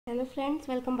Hello friends,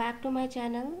 welcome back to my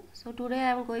channel. So today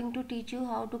I am going to teach you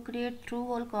how to create true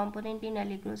whole component in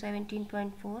Allegro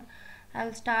 17.4. I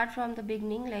will start from the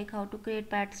beginning, like how to create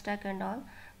padstack and all.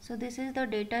 So this is the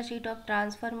data sheet of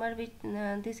transformer, which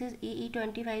this is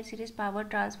EE25 series power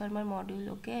transformer module,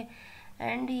 okay.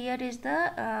 And here is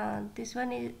the this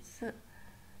one is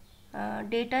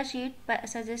data sheet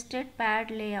suggested pad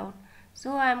layout.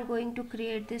 So I am going to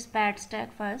create this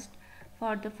padstack first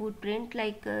for the footprint.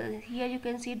 Like here you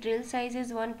can see drill size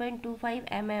is 1.25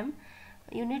 mm,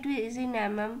 unit is in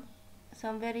mm,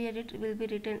 somewhere here it will be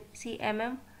written, see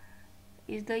mm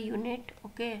is the unit,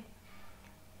 okay.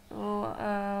 So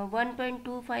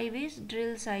 1.25 is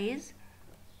drill size,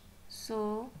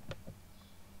 so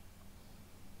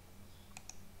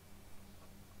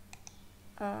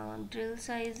drill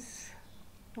size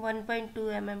 1.2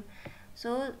 mm.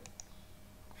 So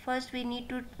first we need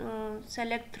to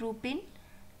select through pin,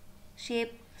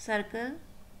 shape circle,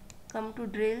 come to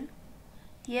drill.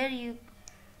 Here you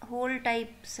hole type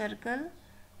circle,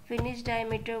 finish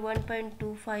diameter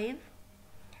 1.25,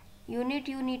 unit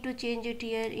you need to change it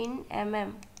here in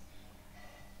mm,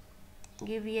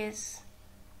 give yes.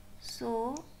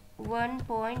 So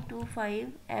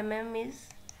 1.25 mm is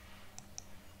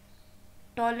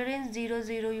tolerance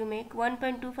 00, you make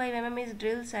 1.25 mm is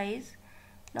drill size.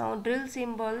 Now drill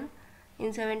symbol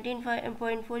in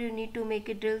 17.4 you need to make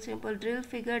it drill symbol, drill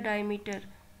figure diameter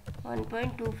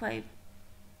 1.25,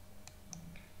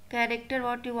 character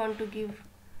what you want to give,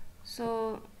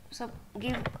 so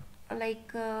give like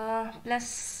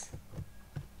plus,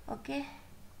 okay.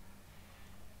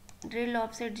 Drill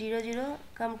offset 00,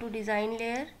 come to design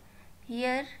layer,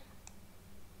 here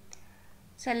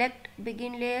select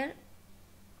begin layer,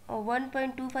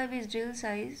 1.25 is drill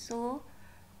size, so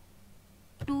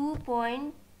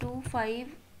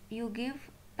 2.25 you give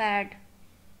pad,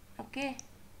 okay.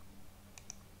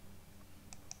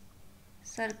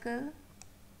 Circle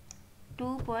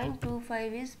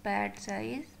 2.25 is pad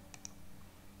size,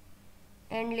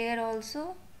 and layer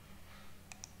also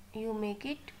you make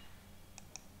it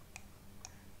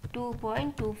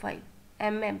 2.25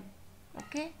 mm,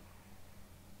 okay.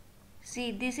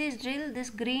 See, this is drill, this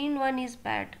green one is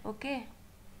pad, okay.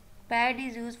 Pad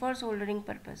is used for soldering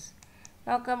purpose.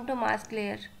 Now come to mask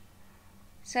layer,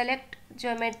 select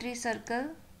geometry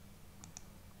circle,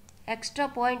 extra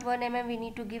 0.1 mm we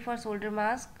need to give for solder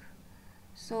mask.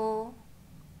 So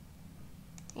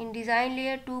in design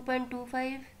layer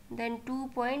 2.25, then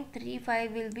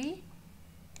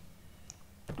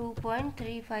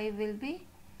 2.35 will be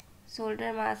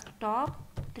solder mask top,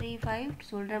 35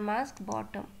 solder mask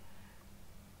bottom.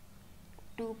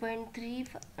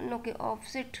 2.35, okay,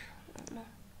 offset, no,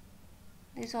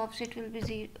 this offset will be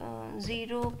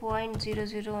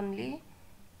 0.00 only.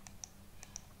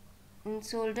 In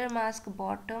solder mask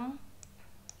bottom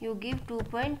you give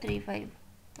 2.35,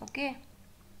 okay.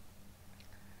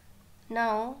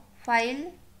 Now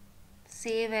file,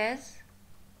 save as,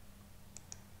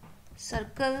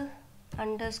 circle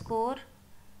underscore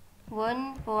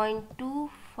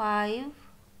 1.25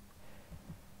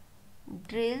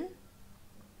 drill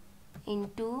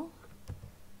into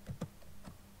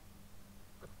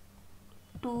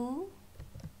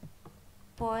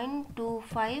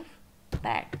 2.25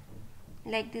 pad,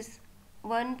 like this,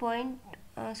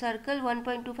 circle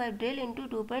 1.25 drill into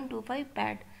 2.25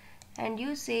 pad, and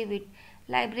you save it.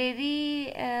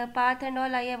 Library path and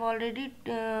all I have already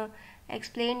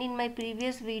explained in my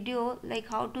previous video, like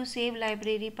how to save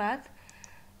library path.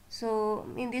 So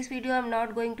in this video I am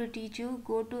not going to teach you.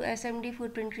 Go to SMD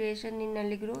footprint creation in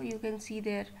Allegro, you can see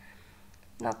there.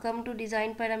 Now come to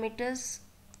design parameters,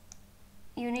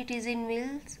 unit is in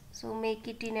mils, so make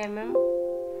it in mm,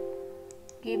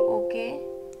 give OK,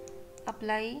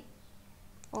 apply,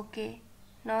 OK.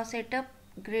 Now set up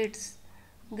grids,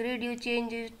 grid you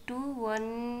change it to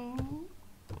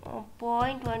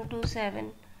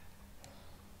 0.127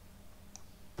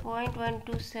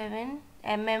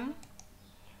 mm,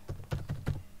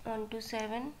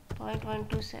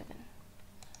 127.127,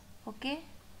 okay,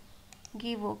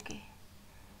 give OK.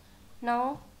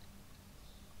 Now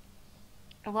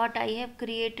what I have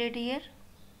created here,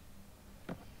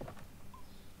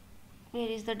 where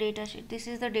is the data sheet, this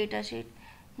is the data sheet.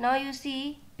 Now you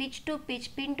see pitch to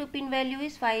pitch, pin to pin value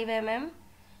is 5 mm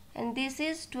and this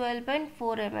is 12.4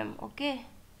 mm, okay.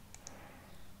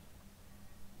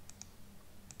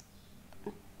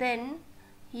 Then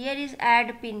here is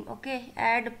add pin, okay,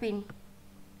 add pin.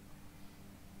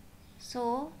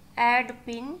 So add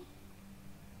pin,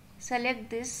 select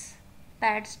this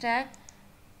padstack,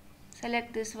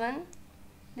 select this one,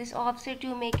 this offset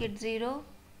you make it 0.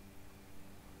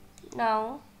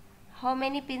 Now how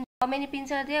many pins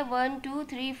are there? 1 2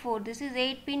 3 4. This is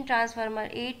 8 pin transformer,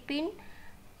 8 pin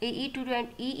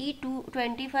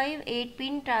EE225 8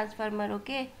 pin transformer.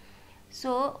 Okay,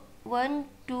 so 1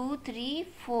 2 3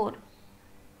 4.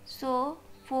 So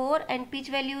 4 and pitch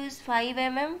value is 5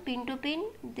 mm pin to pin.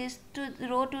 This to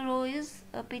row is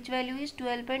pitch value is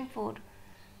 12.4.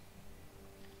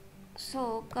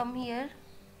 so come here,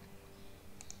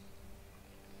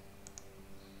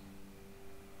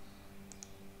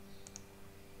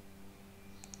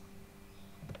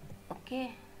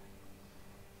 okay,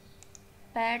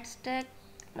 pad stack,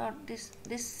 not this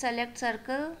select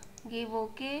circle, give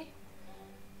OK.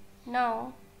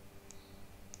 Now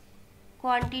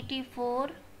quantity 4,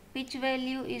 pitch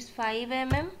value is 5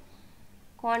 mm,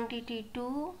 quantity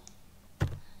 2,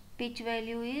 pitch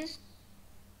value is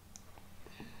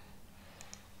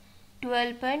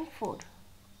 12.4.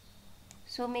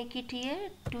 so make it here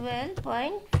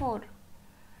 12.4.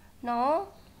 now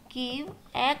give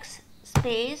x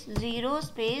space 0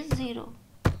 space 0.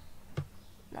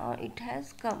 now it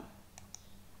has come.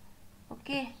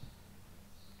 Okay,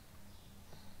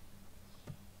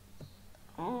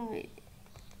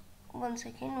 one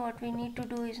second, what we need to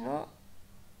do is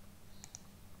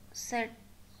set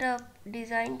up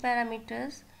design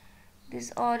parameters.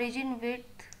 This origin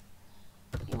width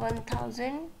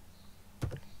 1000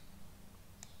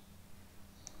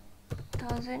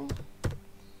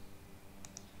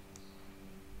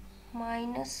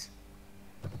 minus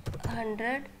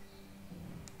 100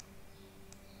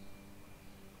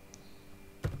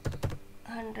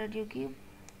 you give,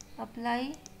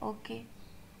 apply. Okay,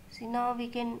 see now we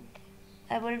can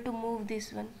able to move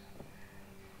this one.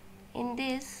 In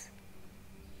this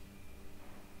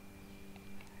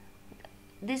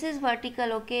is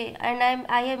vertical, okay, and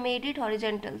I have made it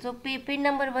horizontal. So pin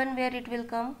number 1, where it will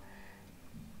come,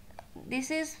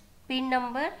 this is pin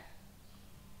number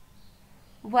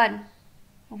 1.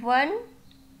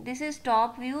 This is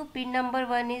top view. Pin number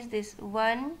 1 is this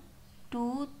 1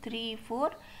 2 3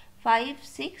 4 5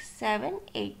 6 7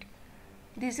 8.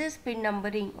 This is pin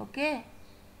numbering. Okay,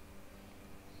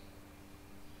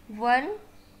 1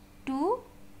 2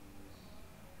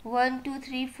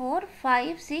 3 4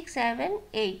 5 6 7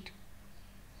 8.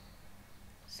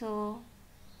 so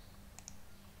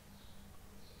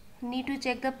need to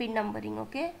check the pin numbering.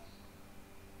 Okay,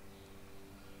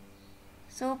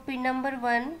 so pin number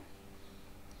 1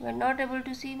 we are not able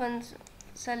to see. Once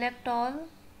select all,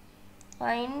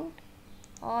 find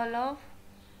all of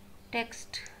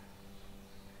text.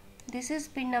 This is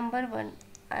pin number 1.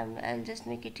 I'll just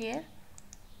make it here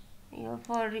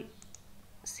for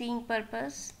seeing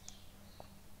purpose.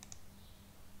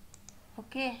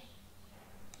 Okay,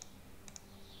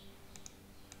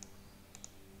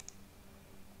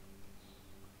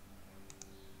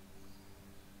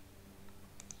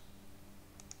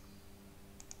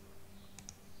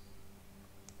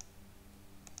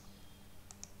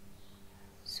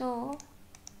 so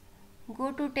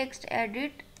go to text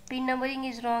edit. Pin numbering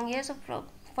is wrong here, so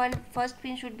first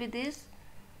pin should be this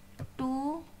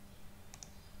 2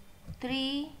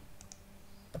 3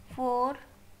 4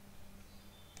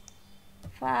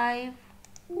 5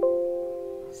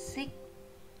 6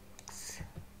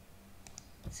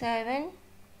 7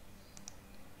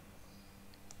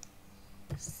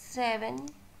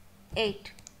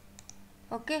 8.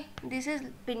 Okay, this is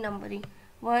pin numbering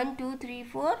 1 2 3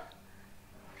 4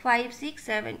 5 6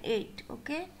 7 8.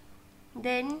 Okay,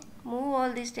 then move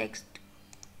all this text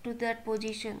to that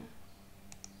position.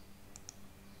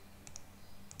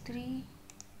 3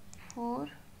 4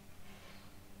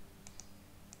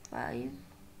 5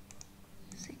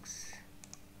 6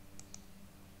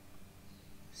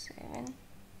 7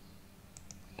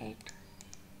 8.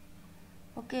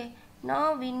 Okay,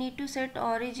 now we need to set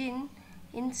origin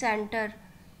in center.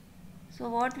 So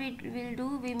what we will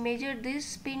do, we measure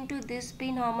this pin to this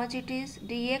pin, how much it is,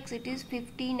 dx it is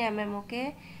 15 mm.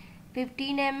 Okay,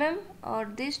 15 mm, or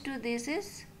this to this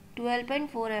is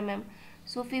 12.4 mm.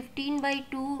 So 15 by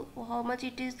 2, how much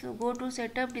it is? So go to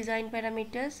setup design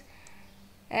parameters,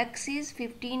 x is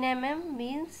 15 mm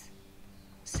means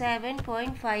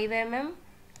 7.5 mm,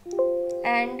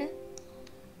 and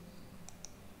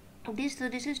this, so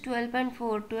this is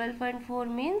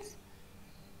 12.4 means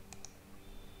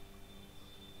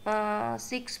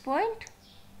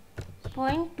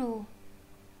 6.2,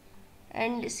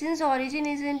 and since origin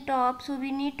is in top, so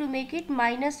we need to make it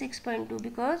minus 6.2,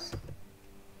 because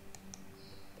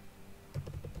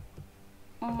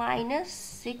minus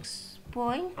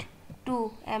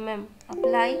 6.2 mm.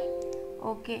 Apply.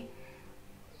 Okay,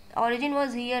 origin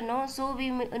was here, no, so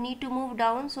we need to move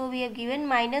down, so we have given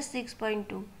minus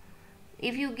 6.2.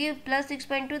 If you give plus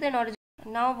 6.2, then original.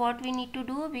 Now what we need to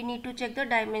do, we need to check the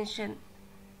dimension.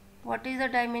 What is the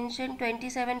dimension?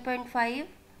 27.5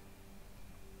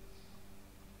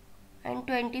 and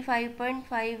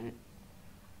 25.5.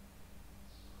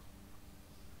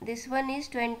 This one is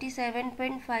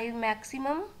 27.5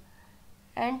 maximum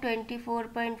and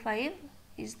 24.5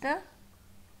 is the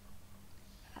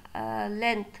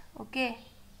length. Okay,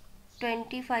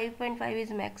 25.5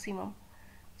 is maximum.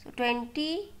 So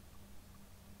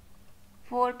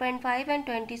 24.5 and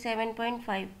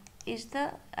 27.5 is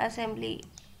the assembly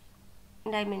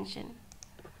dimension.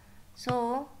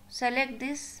 So select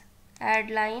this, add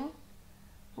line,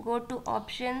 go to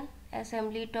option,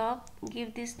 assembly top,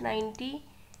 give this 90.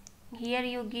 Here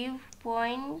you give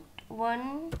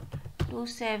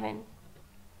 0.127.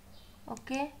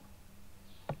 Okay,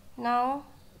 now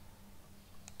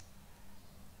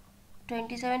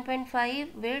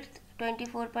 27.5 width,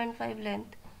 24.5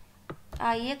 length,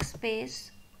 IX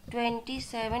space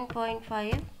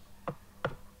 27.5,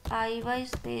 IY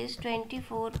space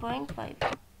 24.5.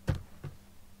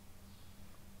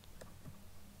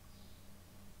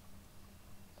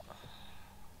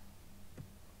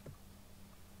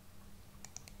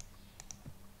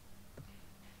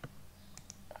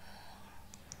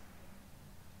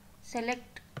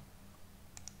 Select,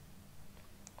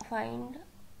 find,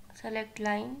 select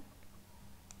line.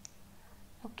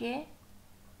 Okay,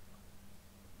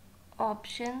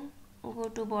 option, go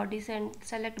to body center,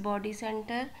 select body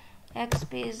center, X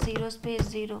space 0 space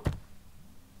 0,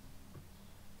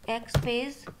 X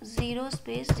space 0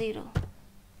 space 0.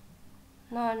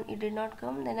 No, it did not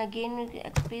come. Then again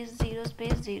X space 0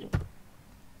 space 0.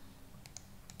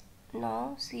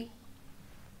 Now see,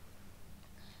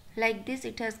 like this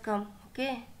it has come.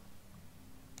 Okay,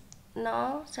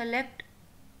 now select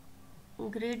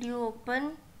grid, you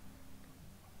open,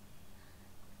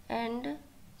 and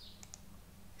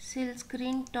silk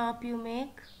screen top you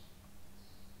make,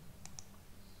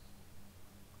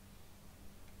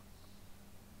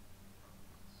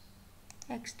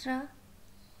 extra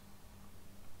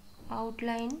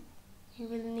outline you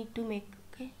will need to make.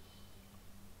 Okay,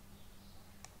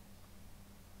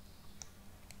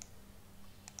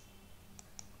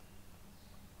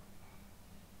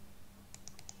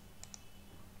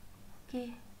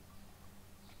 okay,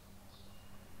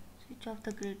 switch off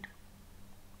the grid.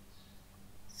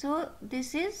 So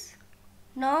this is,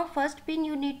 now first pin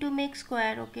you need to make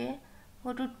square. Okay,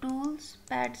 go to tools,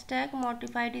 pad stack,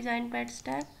 modify design pad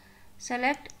stack,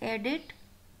 select edit,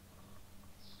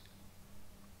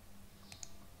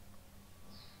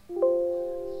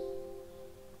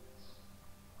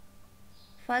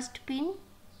 first pin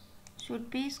should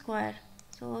be square,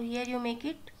 so here you make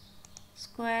it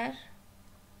square,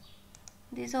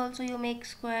 this also you make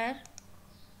square,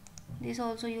 this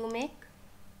also you make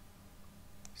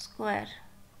square,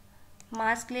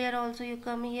 mask layer also you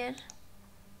come here,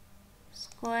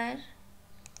 square,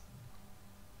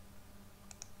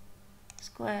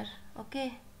 square.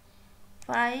 Okay,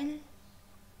 file,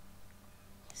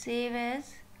 save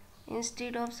as,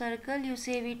 instead of circle you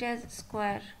save it as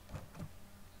square,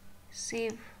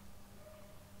 save,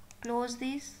 close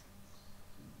this,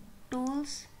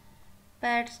 tools,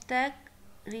 pad stack,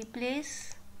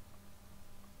 replace,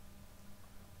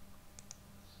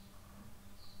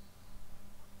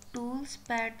 tools,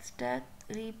 pad stack,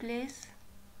 replace,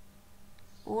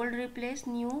 old replace,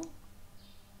 new,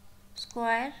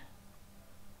 square.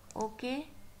 Okay,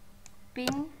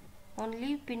 pin,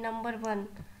 only pin number 1,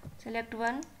 select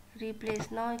 1,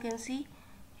 replace. Now you can see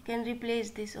you can replace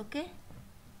this. Okay,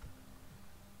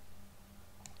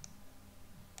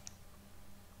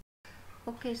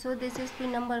 okay, so this is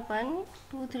pin number 1,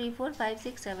 2, 3, 4, 5,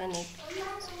 6, 7, 8.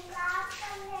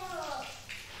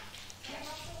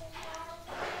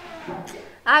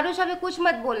 Aarush अभी कुछ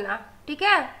मत बोलना, ठीक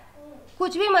है,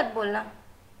 कुछ भी मत बोलना.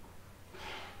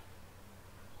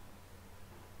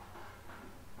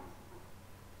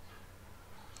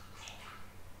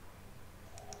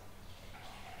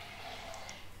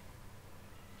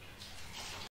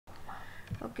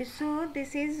 Okay, so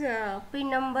this is pin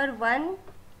number 1,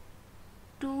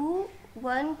 2,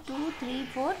 1, 2, 3,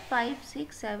 4, 5,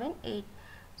 6, 7, 8.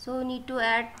 So need to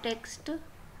add text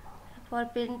for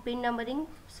pin numbering.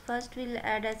 First we'll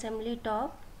add assembly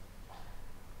top.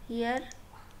 Here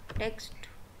text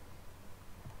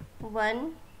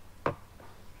 1,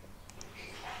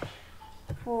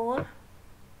 4,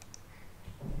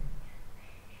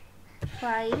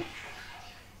 5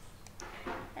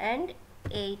 and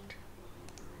 8.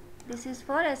 This is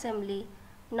for assembly.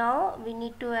 Now we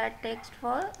need to add text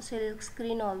for silk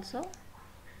screen also.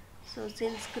 So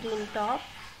silk screen top,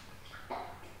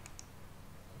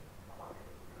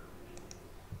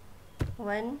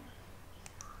 1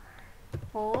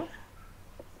 4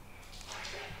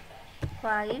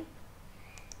 5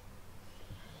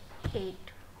 8.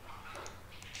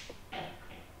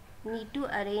 Need to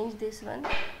arrange this one.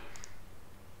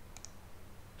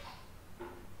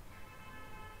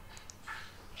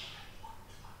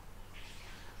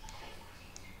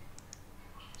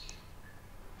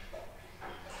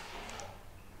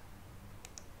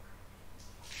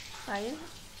 Five,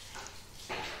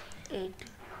 8.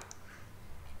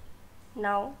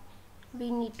 Now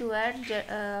we need to add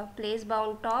place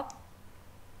bound top,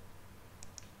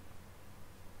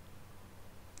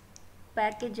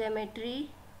 package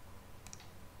geometry,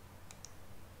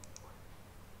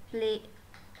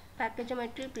 package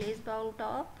geometry, place bound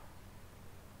top,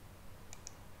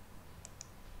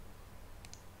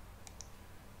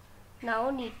 now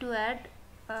need to add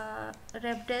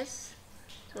rep des.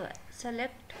 So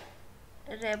select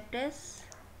rep des,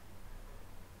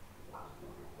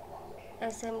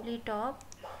 assembly top,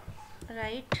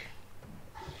 right,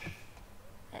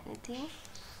 anything,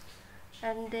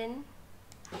 and then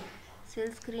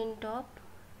silk screen top,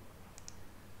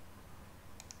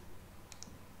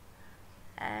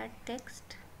 add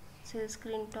text, silk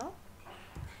screen top,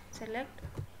 select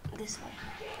this one.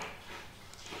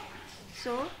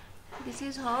 So this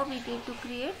is how we need to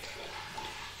create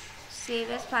save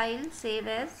as file, save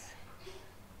as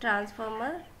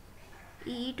transformer,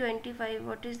 EE25.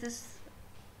 What is this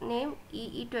name?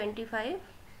 EE25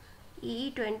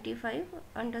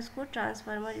 underscore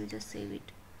transformer. You just save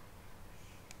it.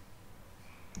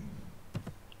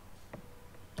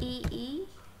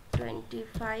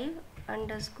 EE25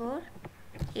 underscore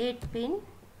 8-pin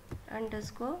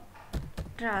underscore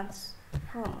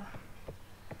transformer.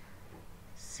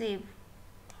 Save.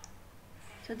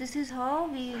 So this is how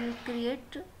we will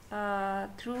create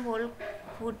through hole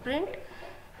footprint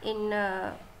in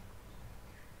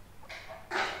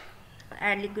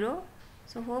Allegro.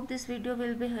 So hope this video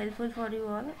will be helpful for you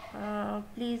all.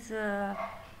 Please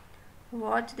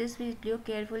watch this video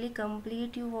carefully,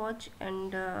 complete you watch,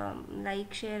 and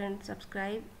like, share and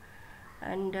subscribe.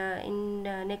 And in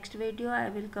next video I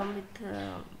will come with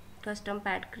custom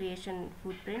pad creation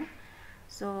footprint.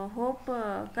 So hope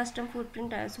custom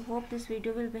footprint. I also hope this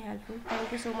video will be helpful.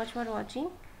 Thank you so much for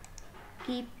watching.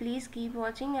 Please keep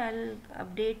watching. I'll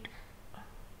update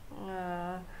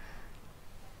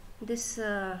this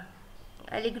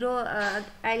Allegro.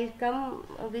 I'll come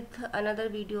with another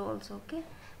video also. Okay,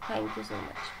 thank you so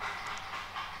much.